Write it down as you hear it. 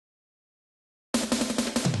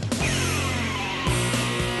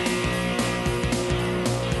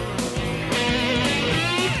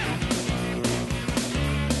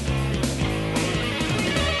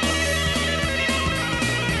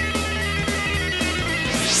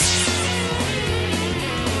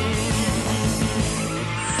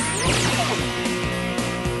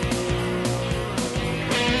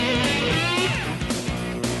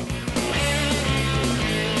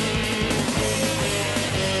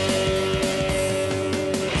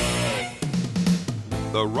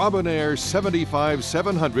The Robinair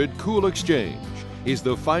 75700 CoolXchanger is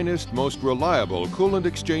the finest, most reliable coolant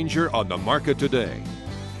exchanger on the market today.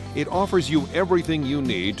 It offers you everything you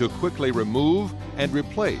need to quickly remove and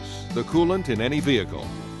replace the coolant in any vehicle.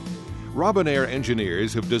 Robinair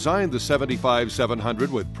engineers have designed the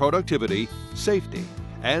 75700 with productivity, safety,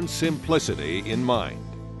 and simplicity in mind.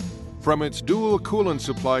 From its dual coolant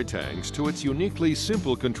supply tanks to its uniquely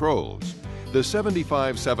simple controls, the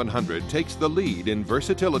 75700 takes the lead in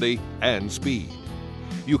versatility and speed.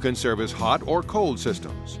 You can service hot or cold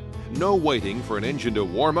systems. No waiting for an engine to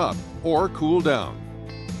warm up or cool down.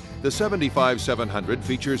 The 75700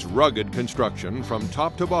 features rugged construction from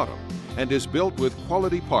top to bottom and is built with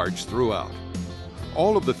quality parts throughout.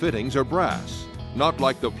 All of the fittings are brass, not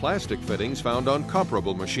like the plastic fittings found on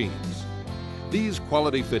comparable machines. These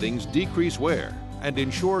quality fittings decrease wear and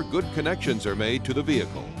ensure good connections are made to the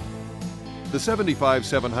vehicle. The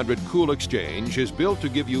 75700 CoolXchanger is built to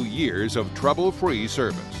give you years of trouble-free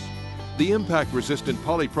service. The impact-resistant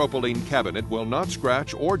polypropylene cabinet will not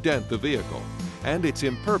scratch or dent the vehicle, and it's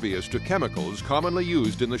impervious to chemicals commonly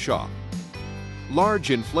used in the shop. Large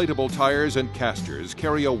inflatable tires and casters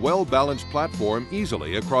carry a well-balanced platform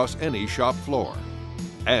easily across any shop floor.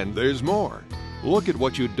 And there's more. Look at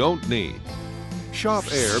what you don't need. Shop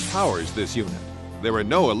air powers this unit. There are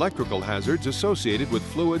no electrical hazards associated with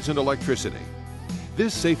fluids and electricity.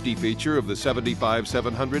 This safety feature of the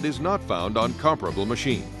 75700 is not found on comparable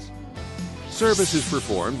machines. Service is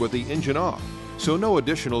performed with the engine off, so no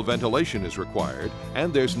additional ventilation is required,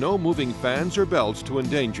 and there's no moving fans or belts to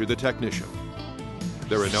endanger the technician.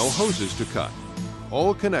 There are no hoses to cut.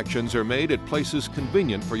 All connections are made at places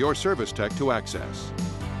convenient for your service tech to access.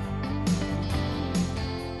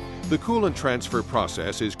 The coolant transfer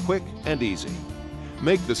process is quick and easy.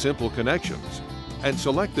 Make the simple connections and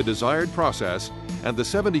select the desired process, and the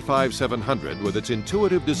 75700 with its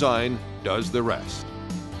intuitive design does the rest.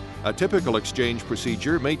 A typical exchange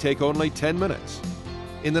procedure may take only 10 minutes.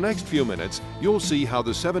 In the next few minutes, you'll see how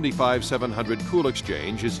the 75700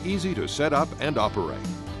 CoolXchanger is easy to set up and operate.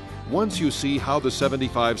 Once you see how the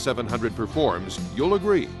 75700 performs, you'll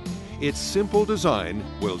agree. Its simple design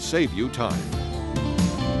will save you time.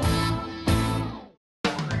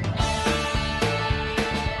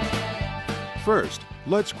 First,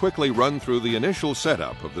 let's quickly run through the initial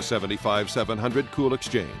setup of the 75700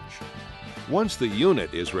 CoolXchanger. Once the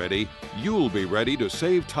unit is ready, you'll be ready to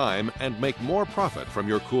save time and make more profit from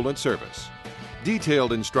your coolant service.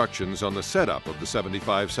 Detailed instructions on the setup of the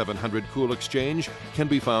 75700 CoolXchanger can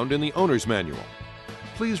be found in the owner's manual.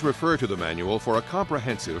 Please refer to the manual for a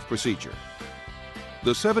comprehensive procedure.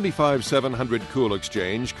 The 75700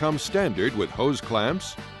 CoolXchanger comes standard with hose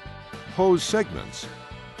clamps, hose segments,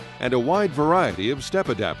 and a wide variety of step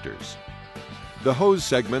adapters. The hose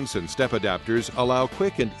segments and step adapters allow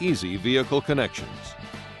quick and easy vehicle connections.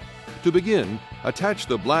 To begin, attach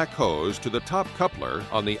the black hose to the top coupler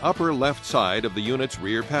on the upper left side of the unit's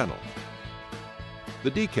rear panel.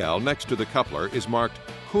 The decal next to the coupler is marked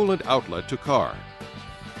Coolant Outlet to Car.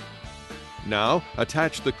 Now,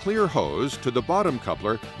 attach the clear hose to the bottom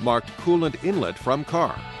coupler marked Coolant Inlet from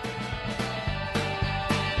Car.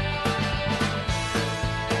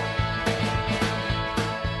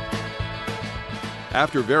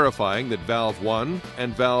 After verifying that valve 1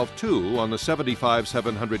 and valve 2 on the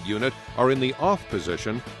 75700 unit are in the off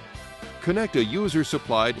position, connect a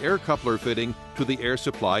user-supplied air coupler fitting to the air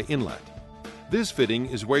supply inlet. This fitting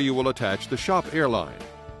is where you will attach the shop air line.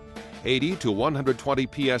 80 to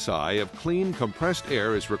 120 psi of clean compressed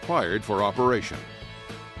air is required for operation.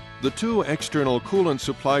 The two external coolant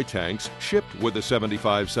supply tanks shipped with the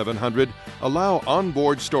 75700 allow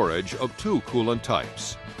onboard storage of two coolant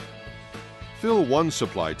types. Fill one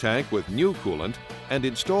supply tank with new coolant and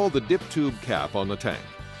install the dip tube cap on the tank.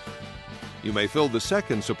 You may fill the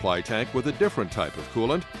second supply tank with a different type of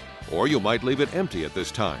coolant, or you might leave it empty at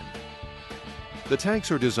this time. The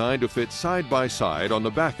tanks are designed to fit side by side on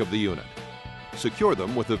the back of the unit. Secure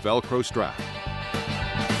them with a Velcro strap.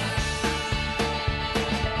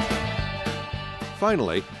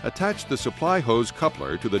 Finally, attach the supply hose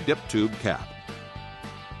coupler to the dip tube cap.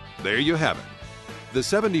 There you have it. The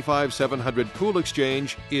 75700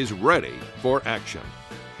 CoolXchanger is ready for action.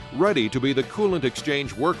 Ready to be the coolant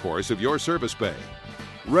exchange workhorse of your service bay.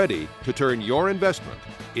 Ready to turn your investment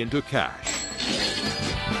into cash.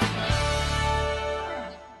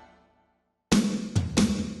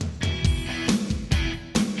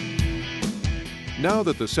 Now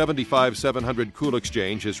that the 75700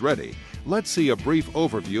 CoolXchanger is ready, let's see a brief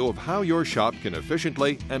overview of how your shop can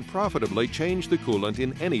efficiently and profitably change the coolant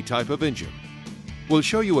in any type of engine. We'll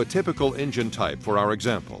show you a typical engine type for our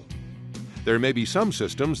example. There may be some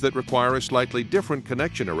systems that require a slightly different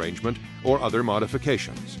connection arrangement or other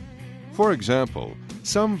modifications. For example,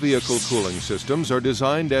 some vehicle cooling systems are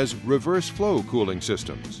designed as reverse flow cooling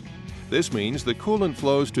systems. This means the coolant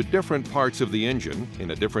flows to different parts of the engine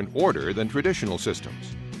in a different order than traditional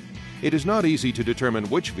systems. It is not easy to determine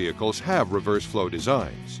which vehicles have reverse flow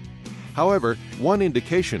designs. However, one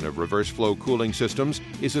indication of reverse flow cooling systems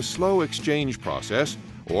is a slow exchange process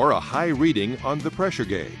or a high reading on the pressure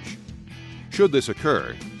gauge. Should this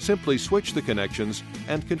occur, simply switch the connections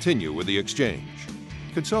and continue with the exchange.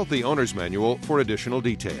 Consult the owner's manual for additional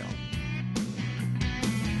detail.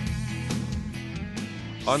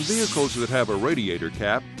 On vehicles that have a radiator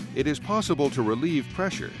cap, it is possible to relieve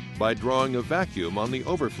pressure by drawing a vacuum on the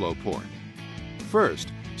overflow port. First,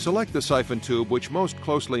 select the siphon tube which most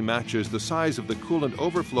closely matches the size of the coolant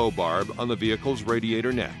overflow barb on the vehicle's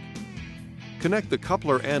radiator neck. Connect the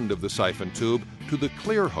coupler end of the siphon tube to the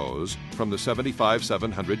clear hose from the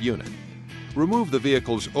 75700 unit. Remove the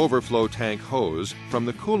vehicle's overflow tank hose from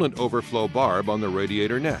the coolant overflow barb on the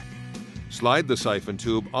radiator neck. Slide the siphon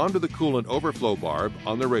tube onto the coolant overflow barb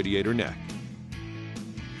on the radiator neck.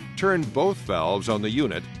 Turn both valves on the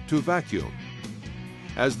unit to vacuum.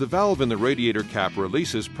 As the valve in the radiator cap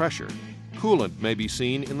releases pressure, coolant may be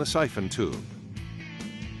seen in the siphon tube.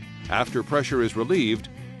 After pressure is relieved,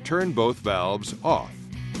 turn both valves off.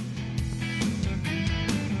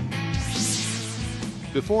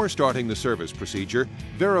 Before starting the service procedure,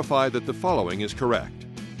 verify that the following is correct.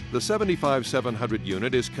 The 75700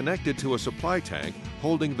 unit is connected to a supply tank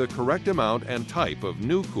holding the correct amount and type of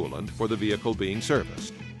new coolant for the vehicle being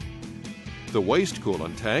serviced. The waste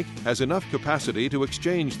coolant tank has enough capacity to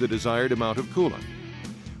exchange the desired amount of coolant.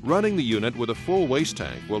 Running the unit with a full waste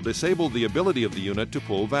tank will disable the ability of the unit to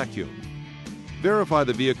pull vacuum. Verify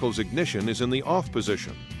the vehicle's ignition is in the off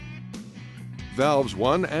position. Valves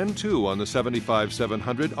 1 and 2 on the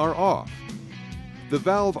 75700 are off. The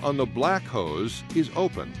valve on the black hose is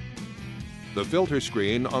open. The filter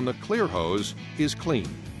screen on the clear hose is clean.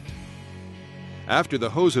 After the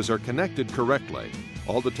hoses are connected correctly,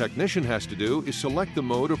 all the technician has to do is select the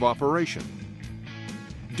mode of operation.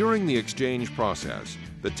 During the exchange process,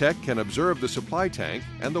 the tech can observe the supply tank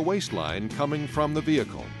and the waste line coming from the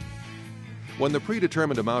vehicle. When the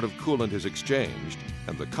predetermined amount of coolant is exchanged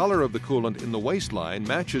and the color of the coolant in the waste line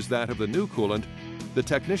matches that of the new coolant, the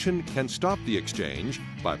technician can stop the exchange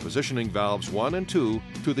by positioning valves 1 and 2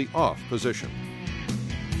 to the off position.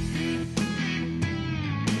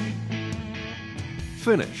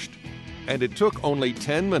 Finished! And it took only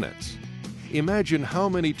 10 minutes. Imagine how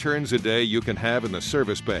many turns a day you can have in the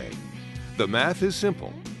service bay. The math is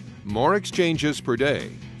simple. More exchanges per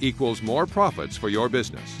day equals more profits for your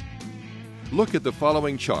business. Look at the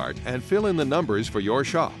following chart and fill in the numbers for your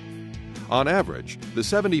shop. On average, the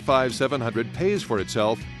 75700 pays for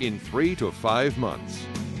itself in 3 to 5 months.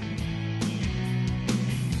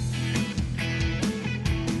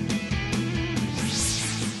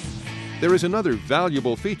 There is another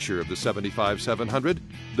valuable feature of the 75700,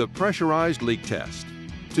 the pressurized leak test.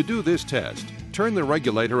 To do this test, turn the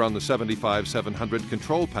regulator on the 75700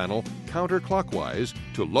 control panel counterclockwise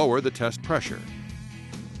to lower the test pressure.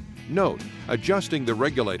 Note, adjusting the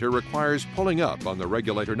regulator requires pulling up on the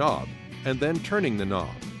regulator knob and then turning the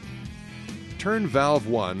knob. Turn valve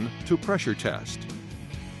 1 to pressure test.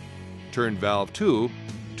 Turn valve 2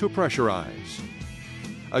 to pressurize.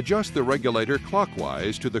 Adjust the regulator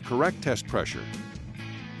clockwise to the correct test pressure.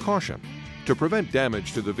 Caution: to prevent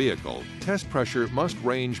damage to the vehicle, test pressure must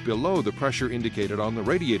range below the pressure indicated on the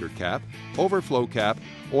radiator cap, overflow cap,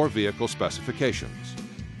 or vehicle specifications.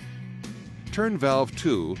 Turn valve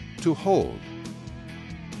 2 to hold.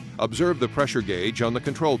 Observe the pressure gauge on the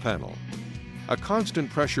control panel. A constant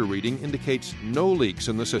pressure reading indicates no leaks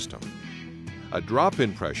in the system. A drop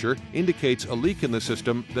in pressure indicates a leak in the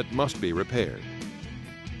system that must be repaired.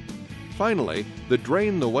 Finally, the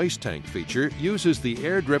Drain the Waste Tank feature uses the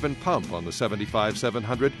air-driven pump on the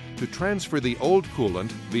 75700 to transfer the old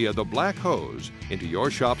coolant via the black hose into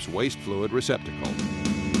your shop's waste fluid receptacle.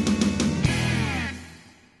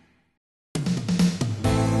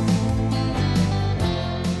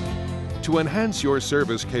 To enhance your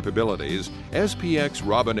service capabilities, SPX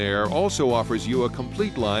Robinair also offers you a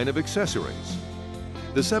complete line of accessories.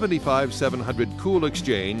 The 75700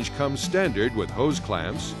 CoolXchanger comes standard with hose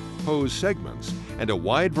clamps, hose segments, and a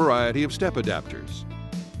wide variety of step adapters.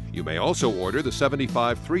 You may also order the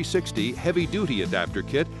 75360 heavy-duty adapter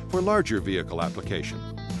kit for larger vehicle application,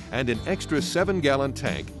 and an extra 7-gallon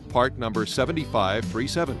tank, part number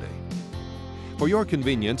 75370. For your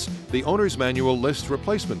convenience, the owner's manual lists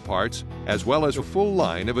replacement parts as well as a full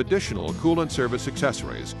line of additional coolant service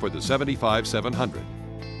accessories for the 75700.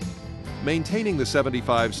 Maintaining the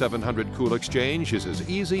 75700 CoolXchanger is as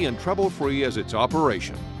easy and trouble-free as its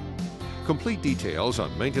operation. Complete details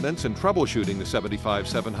on maintenance and troubleshooting the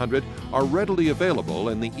 75700 are readily available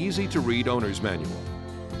in the easy-to-read owner's manual.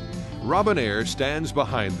 Robinair stands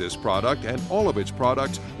behind this product and all of its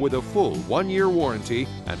products with a full 1-year warranty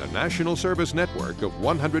and a national service network of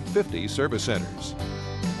 150 service centers.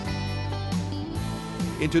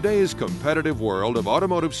 In today's competitive world of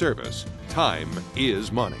automotive service, time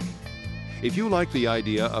is money. If you like the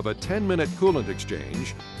idea of a 10-minute coolant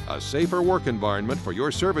exchange, a safer work environment for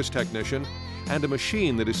your service technician, and a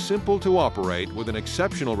machine that is simple to operate with an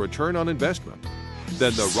exceptional return on investment,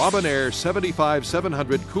 then the Robinair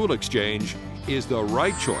 75700 CoolXchanger is the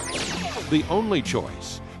right choice, the only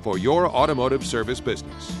choice for your automotive service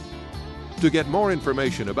business. To get more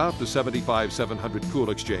information about the 75700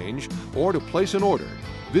 CoolXchanger or to place an order,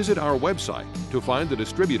 visit our website to find the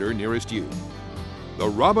distributor nearest you. The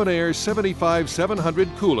Robinair 75700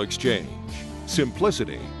 CoolXchanger.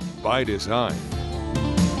 Simplicity by design.